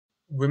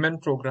Women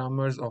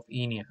Programmers of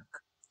ENIAC,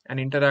 an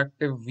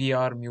interactive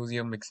VR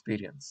museum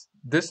experience.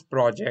 This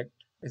project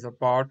is a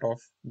part of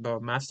the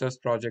master's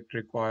project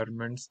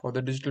requirements for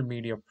the digital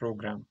media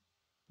program.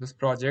 This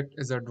project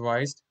is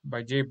advised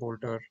by Jay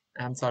Bolter,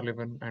 Anne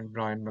Sullivan, and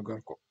Brian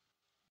McGurko.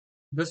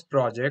 This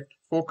project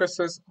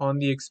focuses on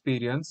the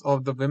experience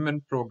of the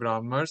women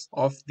programmers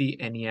of the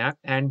ENIAC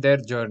and their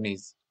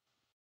journeys.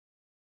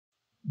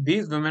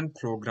 These women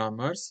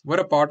programmers were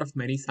a part of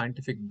many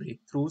scientific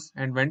breakthroughs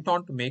and went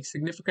on to make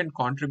significant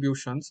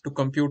contributions to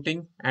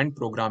computing and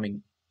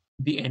programming.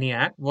 The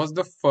ENIAC was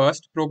the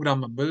first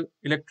programmable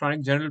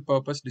electronic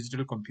general-purpose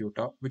digital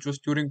computer, which was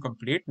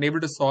Turing-complete and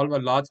able to solve a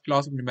large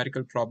class of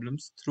numerical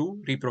problems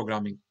through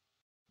reprogramming.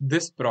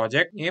 This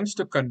project aims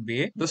to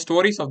convey the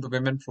stories of the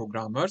women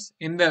programmers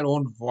in their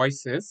own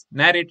voices,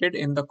 narrated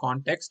in the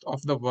context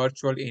of the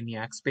virtual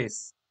ENIAC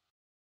space.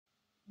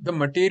 The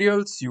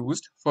materials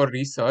used for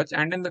research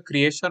and in the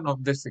creation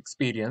of this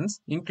experience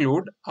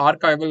include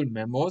archival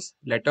memos,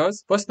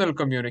 letters, personal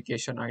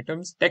communication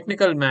items,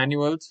 technical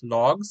manuals,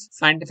 logs,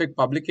 scientific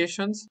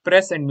publications,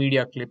 press and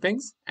media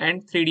clippings,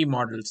 and 3D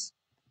models.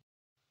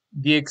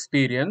 The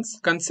experience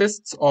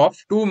consists of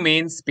two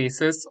main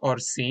spaces or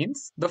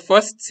scenes. The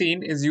first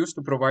scene is used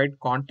to provide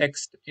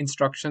context,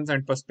 instructions,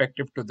 and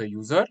perspective to the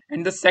user,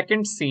 and the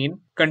second scene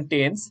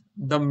contains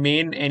the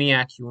main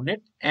ENIAC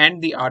unit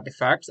and the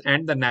artifacts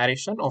and the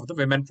narration of the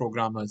women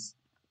programmers.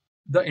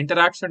 The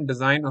interaction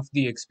design of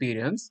the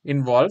experience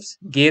involves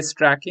gaze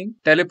tracking,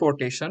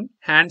 teleportation,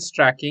 hands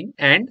tracking,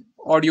 and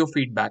audio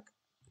feedback.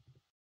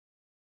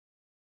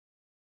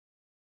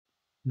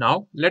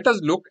 Now, let us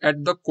look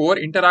at the core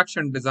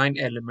interaction design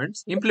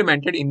elements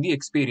implemented in the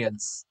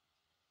experience.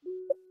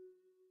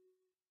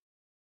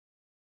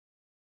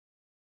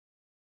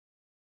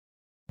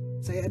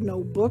 They had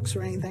no books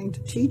or anything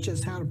to teach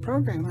us how to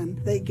program, and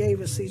they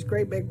gave us these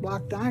great big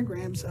block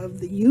diagrams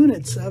of the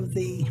units of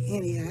the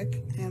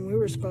ENIAC, and we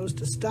were supposed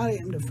to study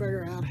them to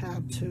figure out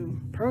how to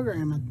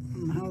program it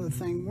and how the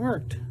thing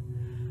worked.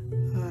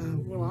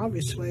 Well,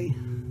 obviously,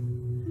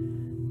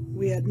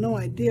 we had no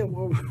idea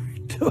what we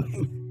were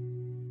doing.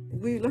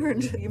 We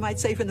learned, you might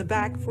say, from the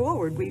back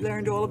forward. We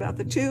learned all about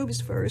the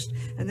tubes first,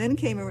 and then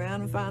came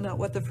around and found out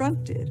what the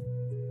front did.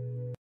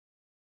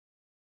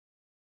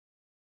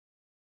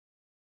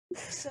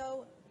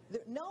 So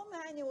no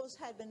manuals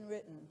had been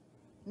written,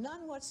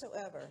 none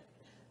whatsoever.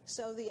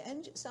 So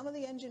some of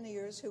the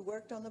engineers who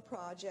worked on the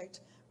project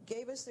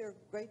gave us their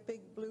great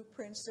big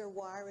blueprints, their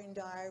wiring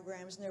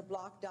diagrams, and their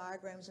block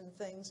diagrams and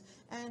things,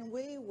 and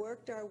we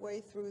worked our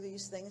way through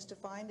these things to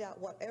find out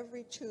what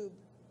every tube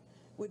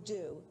would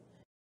do.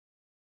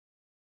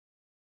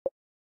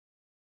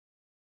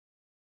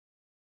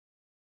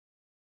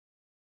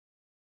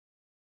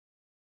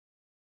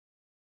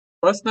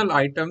 Personal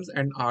items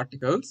and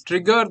articles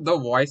trigger the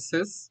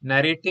voices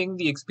narrating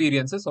the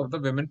experiences of the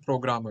women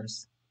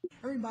programmers.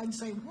 Everybody's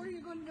saying, what are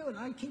you going to do? And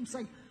I keep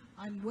saying,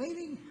 I'm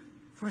waiting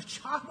for a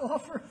job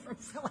offer from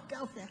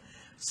Philadelphia.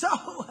 So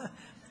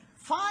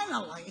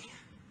finally,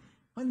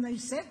 when they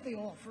sent the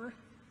offer,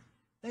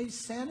 they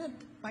sent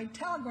it by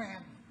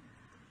telegram.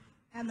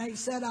 And they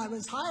said I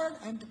was hired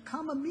and to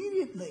come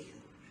immediately.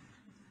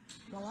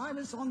 Well, I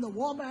was on the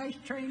Wabash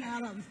train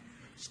out of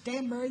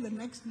Stanbury the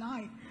next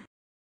night.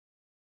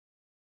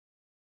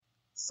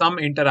 Some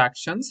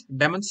interactions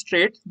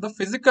demonstrate the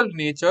physical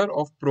nature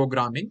of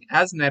programming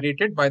as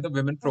narrated by the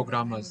women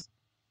programmers.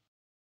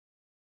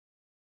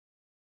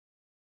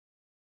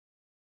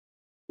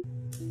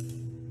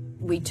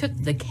 We took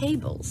the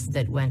cables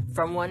that went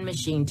from one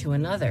machine to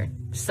another.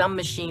 Some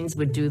machines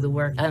would do the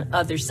work, and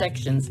other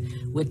sections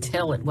would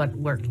tell it what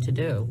work to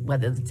do,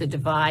 whether to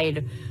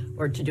divide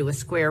or to do a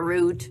square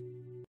root.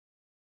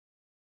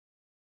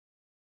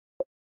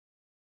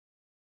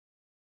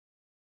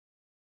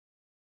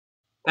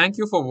 Thank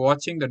you for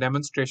watching the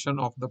demonstration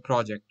of the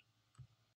project.